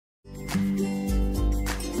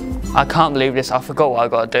I can't believe this, I forgot what I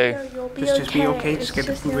got to do. Just be okay, just get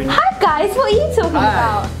the food ready. Hi guys, what are you talking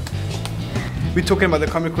about? We're talking about the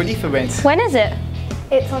Comic Relief event. When is it?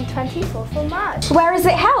 It's on 24th of March. Where is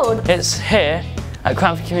it held? It's here at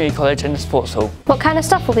Cranford Community College in the sports hall. What kind of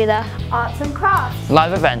stuff will be there? Arts and crafts,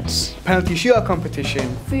 Live events, Penalty shootout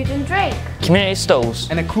competition, food and drink. community stalls.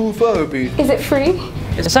 and a cool photo booth. Is it free?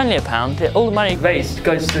 It's only £1. All the money raised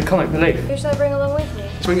goes to the Comic Relief. Who should I bring along with me?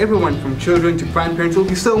 So everyone from children to grandparents will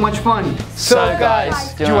be so much fun. So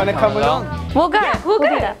guys, do you want to come along? We'll go. Yeah, we'll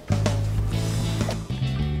go. There.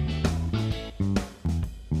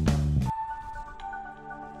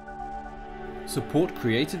 Support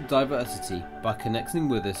creative diversity by connecting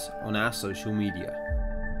with us on our social media.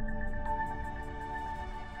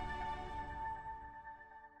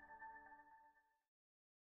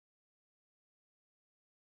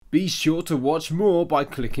 Be sure to watch more by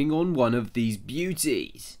clicking on one of these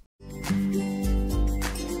beauties.